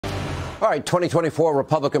All right, 2024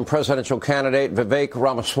 Republican presidential candidate Vivek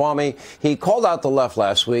Ramaswamy. He called out the left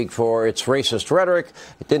last week for its racist rhetoric.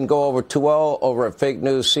 It didn't go over too well over at fake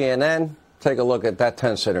news CNN. Take a look at that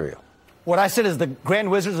tense interview. What I said is the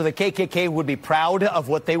Grand Wizards of the KKK would be proud of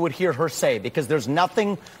what they would hear her say, because there's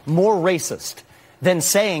nothing more racist than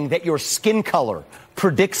saying that your skin color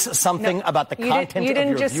predicts something about the content of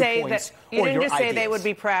your viewpoints. You didn't just say they would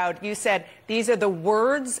be proud. You said these are the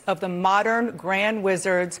words of the modern Grand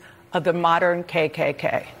Wizards of the modern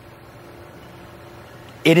KKK.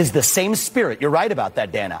 It is the same spirit. You're right about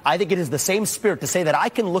that, Dana. I think it is the same spirit to say that I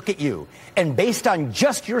can look at you and based on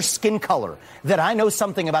just your skin color, that I know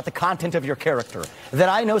something about the content of your character, that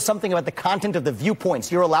I know something about the content of the viewpoints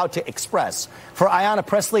you're allowed to express. For Ayanna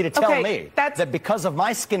Pressley to tell me that because of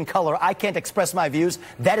my skin color, I can't express my views,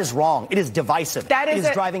 that is wrong. It is divisive. It is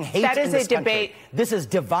driving hate in this country. This is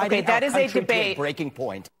dividing our country to a breaking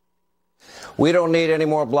point. We don't need any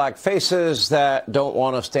more black faces that don't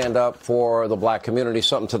want to stand up for the black community.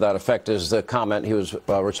 Something to that effect is the comment he was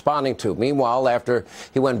responding to. Meanwhile, after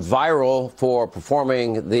he went viral for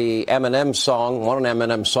performing the Eminem song, one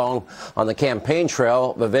Eminem song on the campaign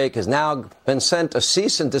trail, Vivek has now been sent a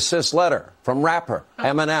cease and desist letter from rapper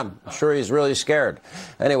Eminem. I'm sure he's really scared.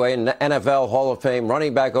 Anyway, NFL Hall of Fame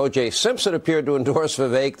running back O.J. Simpson appeared to endorse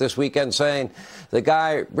Vivek this weekend, saying the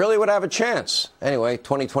guy really would have a chance. Anyway,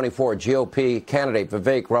 2024 GOP candidate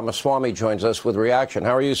Vivek Ramaswamy joins us with reaction.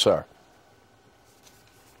 How are you, sir?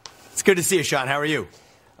 It's good to see you, Sean. How are you?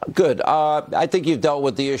 Good. I think you've dealt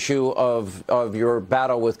with the issue of your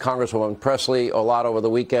battle with Congresswoman Pressley a lot over the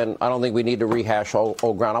weekend. I don't think we need to rehash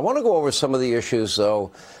old ground. I want to go over some of the issues, though.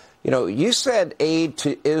 You know, you said aid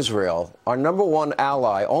to Israel, our number one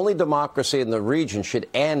ally, only democracy in the region, should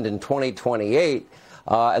end in 2028,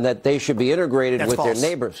 and that they should be integrated with their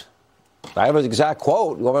neighbors. I have an exact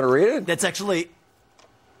quote. You want me to read it? That's actually...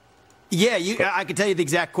 Yeah, I can tell you the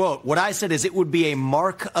exact quote. What I said is it would be a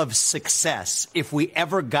mark of success if we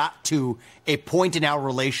ever got to a point in our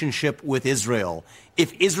relationship with Israel,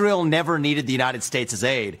 if Israel never needed the United States'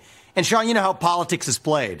 aid. And, Sean, you know how politics is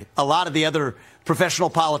played. A lot of the other professional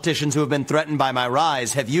politicians who have been threatened by my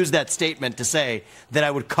rise have used that statement to say that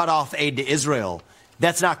I would cut off aid to Israel.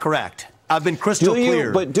 That's not correct. I've been crystal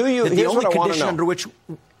clear. But do you? That the only condition under which...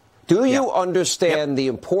 Do you understand the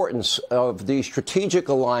importance of the strategic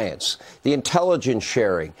alliance, the intelligence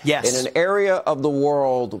sharing in an area of the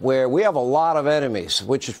world where we have a lot of enemies,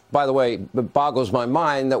 which, by the way, boggles my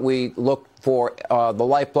mind that we look for the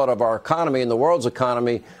lifeblood of our economy and the world's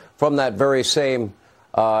economy from that very same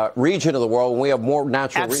region of the world when we have more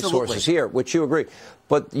natural resources here, which you agree.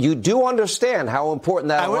 But you do understand how important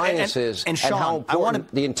that alliance is and Sean, how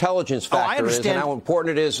important the intelligence factor is and how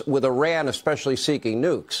important it is with Iran, especially seeking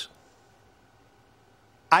nukes.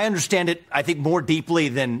 I understand it, I think, more deeply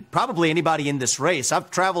than probably anybody in this race. I've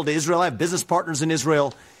traveled to Israel. I have business partners in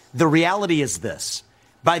Israel. The reality is this.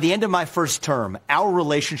 By the end of my first term, our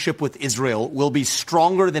relationship with Israel will be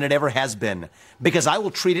stronger than it ever has been, because I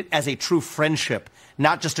will treat it as a true friendship,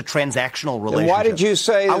 not just a transactional relationship. And why did you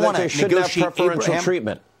say that they shouldn't have preferential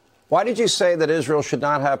treatment? Why did you say that Israel should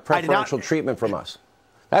not have preferential treatment from us?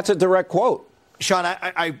 That's a direct quote. Sean,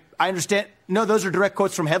 I understand. No, those are direct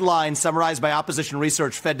quotes from headlines summarized by opposition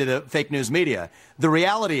research fed to the fake news media. The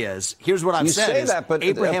reality is, here's what I've said, but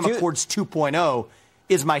Abraham Accords 2.0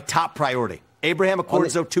 is my top priority. Abraham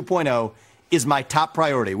Accords 2.0 is my top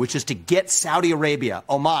priority, which is to get Saudi Arabia,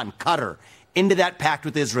 Oman, Qatar into that pact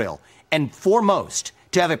with Israel. And foremost,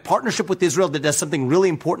 to have a partnership with Israel that does something really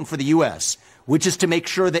important for the U.S., which is to make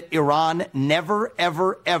sure that Iran never,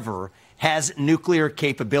 ever, ever has nuclear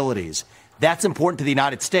capabilities. That's important to the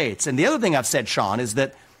United States. And the other thing I've said, Sean, is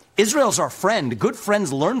that Israel's our friend. Good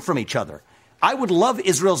friends learn from each other. I would love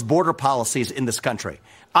Israel's border policies in this country.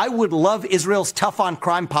 I would love Israel's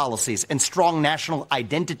tough-on-crime policies and strong national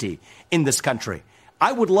identity in this country.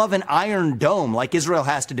 I would love an iron dome like Israel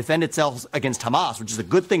has to defend itself against Hamas, which is a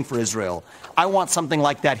good thing for Israel. I want something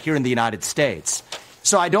like that here in the United States.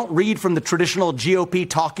 So I don't read from the traditional GOP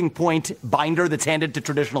talking point binder that's handed to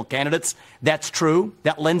traditional candidates. That's true.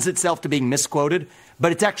 That lends itself to being misquoted.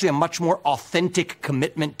 But it's actually a much more authentic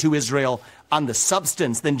commitment to Israel on the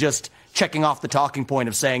substance than just checking off the talking point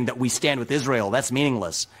of saying that we stand with Israel. That's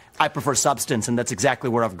meaningless. I prefer substance, and that's exactly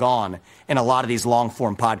where I've gone in a lot of these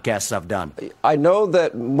long-form podcasts I've done. I know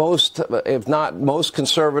that most, if not most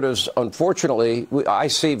conservatives, unfortunately, I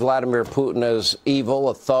see Vladimir Putin as evil,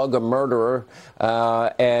 a thug, a murderer,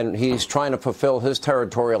 and he's trying to fulfill his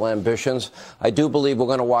territorial ambitions. I do believe we're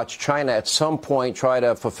going to watch China at some point try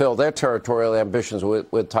to fulfill their territorial ambitions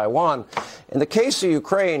with Taiwan. In the case of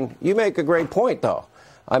Ukraine, you make a great point, though.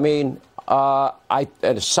 I mean,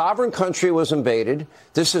 A sovereign country was invaded.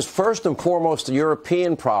 This is first and foremost a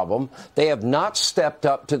European problem. They have not stepped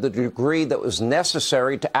up to the degree that was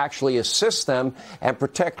necessary to actually assist them and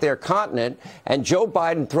protect their continent. And Joe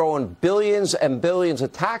Biden throwing billions and billions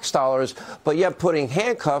of tax dollars, but yet putting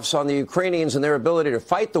handcuffs on the Ukrainians and their ability to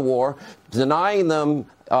fight the war, denying them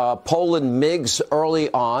Poland MiGs early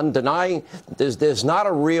on, denying there's not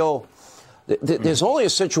a real... There's only a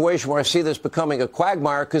situation where I see this becoming a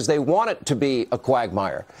quagmire because they want it to be a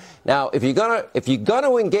quagmire. Now, if you're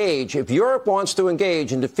gonna engage, if Europe wants to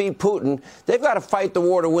engage and defeat Putin, they've got to fight the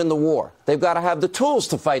war to win the war. They've got to have the tools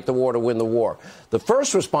to fight the war to win the war. The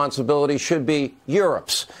first responsibility should be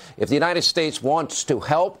Europe's. If the United States wants to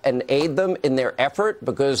help and aid them in their effort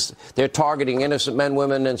because they're targeting innocent men,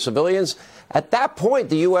 women, and civilians, at that point,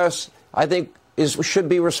 the U.S., I think, should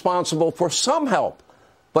be responsible for some help,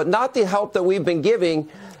 but not the help that we've been giving,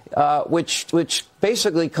 which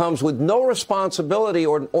basically comes with no responsibility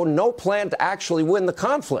or no plan to actually win the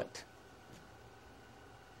conflict.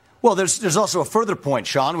 Well, there's also a further point,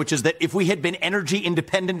 Sean, which is that if we had been energy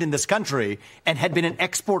independent in this country and had been an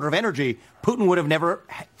exporter of energy, Putin would have never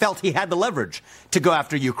felt he had the leverage to go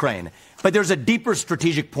after Ukraine. But there's a deeper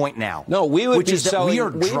strategic point now. No, we would be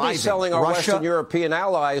selling our Western European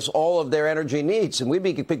allies all of their energy needs, and we'd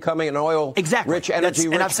be becoming an oil-rich, energy-rich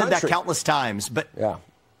country. And I've said that countless times, but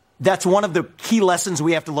that's one of the key lessons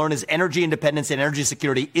we have to learn is energy independence and energy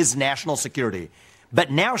security is national security.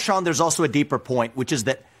 But now, Sean, there's also a deeper point, which is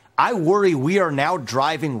that I worry we are now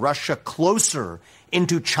driving Russia closer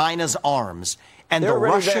into China's arms. And the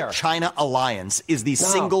Russia-China alliance is the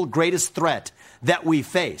single greatest threat that we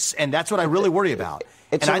face. And that's what I really worry about.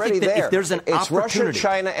 It's and already I think that there. If there's an opportunity, Russia,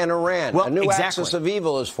 China, and Iran. A new axis of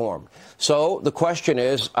evil is formed. So the question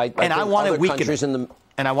is, I want to weaken it.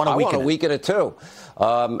 And I want to weaken it too.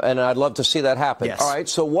 And I'd love to see that happen. Yes. All right.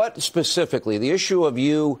 So what specifically, the issue of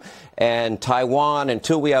you and Taiwan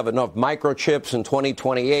until we have enough microchips in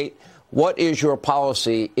 2028, what is your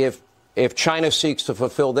policy if China seeks to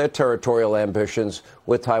fulfill their territorial ambitions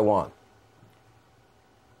with Taiwan?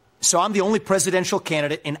 So I'm the only presidential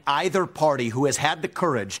candidate in either party who has had the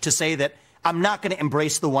courage to say that I'm not going to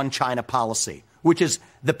embrace the one China policy, which is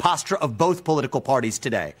the posture of both political parties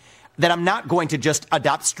today. That I'm not going to just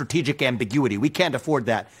adopt strategic ambiguity. We can't afford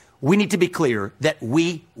that. We need to be clear that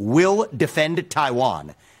we will defend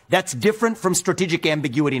Taiwan. That's different from strategic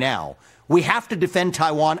ambiguity now. We have to defend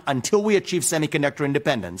Taiwan until we achieve semiconductor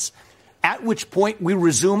independence, at which point we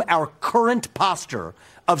resume our current posture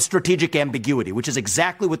of strategic ambiguity, which is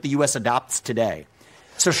exactly what the U.S. adopts today.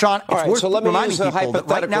 So, Sean, it's worth reminding people that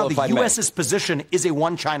right now the U.S.'s position is a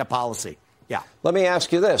one-China policy. Yeah. Let me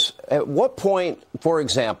ask you this. At what point, for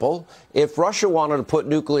example, if Russia wanted to put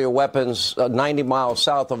nuclear weapons 90 miles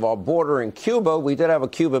south of our border in Cuba, we did have a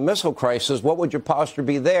Cuban Missile Crisis, what would your posture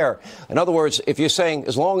be there? In other words, if you're saying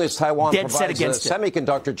as long as Taiwan provides the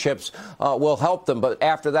semiconductor chips, we'll help them, but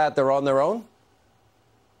after that, they're on their own?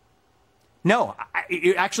 No,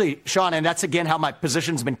 actually, Sean, and that's again how my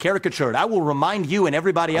position's been caricatured. I will remind you and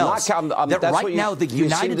everybody else that right now the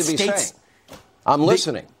United States... I'm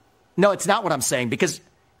listening. No, it's not what I'm saying, because,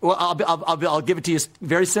 well, I'll give it to you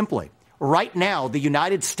very simply. Right now, the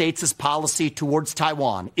United States' policy towards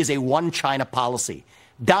Taiwan is a one-China policy.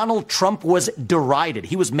 Donald Trump was derided.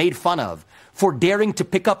 He was made fun of for daring to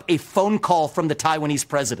pick up a phone call from the Taiwanese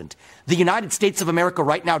president. The United States of America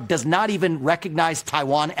right now does not even recognize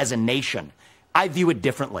Taiwan as a nation. I view it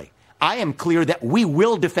differently. I am clear that we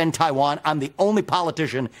will defend Taiwan. I'm the only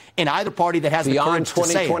politician in either party that has the courage to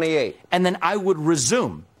say it. And then I would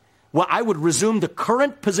resume the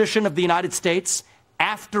current position of the United States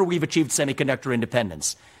after we've achieved semiconductor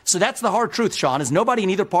independence. So that's the hard truth, Sean, is nobody in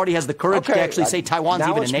either party has the courage to actually say Taiwan's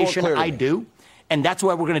even a nation. I do. And that's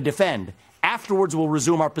why we're going to defend. Afterwards, we'll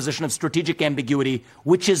resume our position of strategic ambiguity,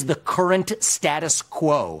 which is the current status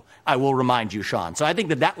quo, I will remind you, Sean. So I think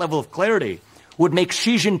that level of clarity would make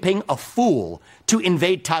Xi Jinping a fool to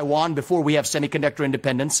invade Taiwan before we have semiconductor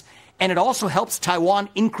independence. And it also helps Taiwan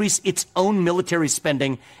increase its own military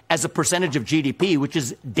spending as a percentage of GDP, which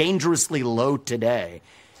is dangerously low today.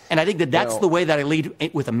 And I think that that's the way that I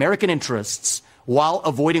lead with American interests while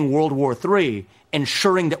avoiding World War III,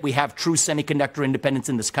 ensuring that we have true semiconductor independence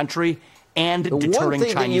in this country and deterring Chinese aggression. One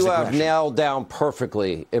thing that you have nailed down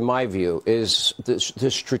perfectly, in my view, is the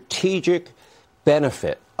strategic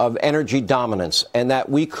benefit of energy dominance, and that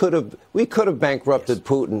we could have bankrupted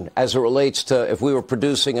Putin as it relates to if we were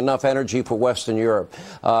producing enough energy for Western Europe.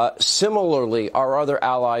 Similarly, our other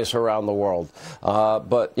allies around the world.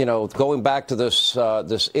 But going back to this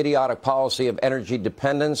idiotic policy of energy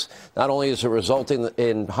dependence, not only is it resulting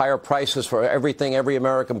in higher prices for everything every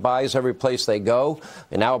American buys every place they go,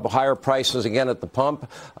 and now higher prices again at the pump,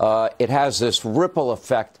 it has this ripple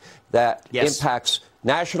effect that impacts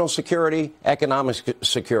national security, economic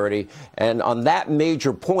security, and on that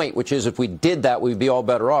major point, which is if we did that, we'd be all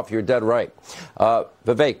better off. You're dead right.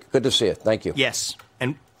 Vivek, good to see you. Thank you. Yes.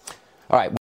 And all right.